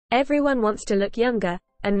Everyone wants to look younger,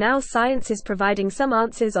 and now science is providing some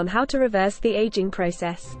answers on how to reverse the aging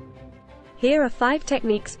process. Here are 5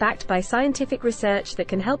 techniques backed by scientific research that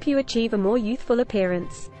can help you achieve a more youthful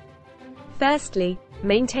appearance. Firstly,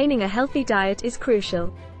 maintaining a healthy diet is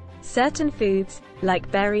crucial. Certain foods,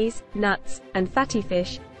 like berries, nuts, and fatty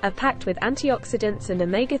fish, are packed with antioxidants and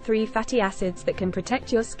omega-3 fatty acids that can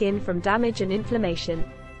protect your skin from damage and inflammation.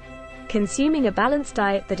 Consuming a balanced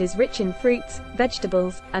diet that is rich in fruits,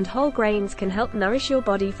 vegetables, and whole grains can help nourish your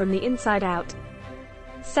body from the inside out.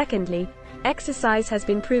 Secondly, exercise has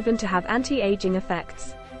been proven to have anti-aging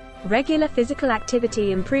effects. Regular physical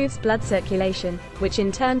activity improves blood circulation, which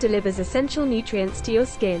in turn delivers essential nutrients to your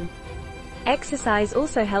skin. Exercise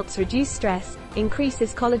also helps reduce stress,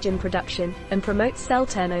 increases collagen production, and promotes cell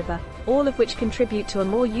turnover, all of which contribute to a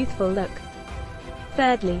more youthful look.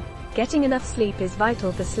 Thirdly, getting enough sleep is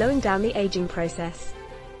vital for slowing down the aging process.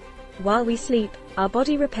 While we sleep, our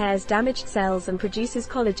body repairs damaged cells and produces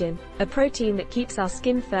collagen, a protein that keeps our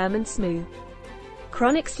skin firm and smooth.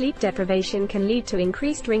 Chronic sleep deprivation can lead to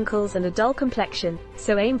increased wrinkles and a dull complexion,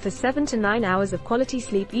 so aim for 7 to 9 hours of quality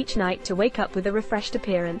sleep each night to wake up with a refreshed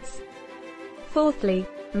appearance. Fourthly,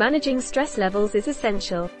 managing stress levels is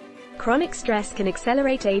essential. Chronic stress can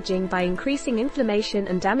accelerate aging by increasing inflammation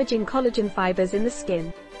and damaging collagen fibers in the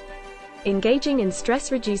skin. Engaging in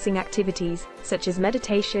stress-reducing activities, such as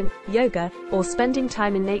meditation, yoga, or spending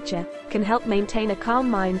time in nature, can help maintain a calm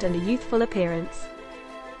mind and a youthful appearance.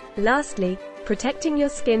 Lastly, protecting your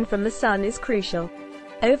skin from the sun is crucial.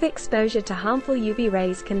 Overexposure to harmful UV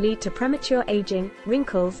rays can lead to premature aging,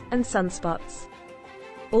 wrinkles, and sunspots.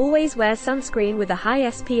 Always wear sunscreen with a high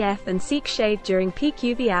SPF and seek shade during peak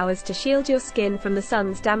UV hours to shield your skin from the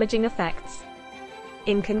sun's damaging effects.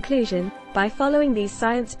 In conclusion, by following these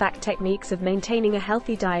science-backed techniques of maintaining a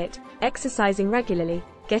healthy diet, exercising regularly,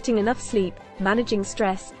 getting enough sleep, managing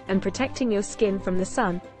stress, and protecting your skin from the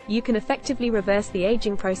sun, you can effectively reverse the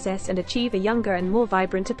aging process and achieve a younger and more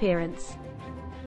vibrant appearance.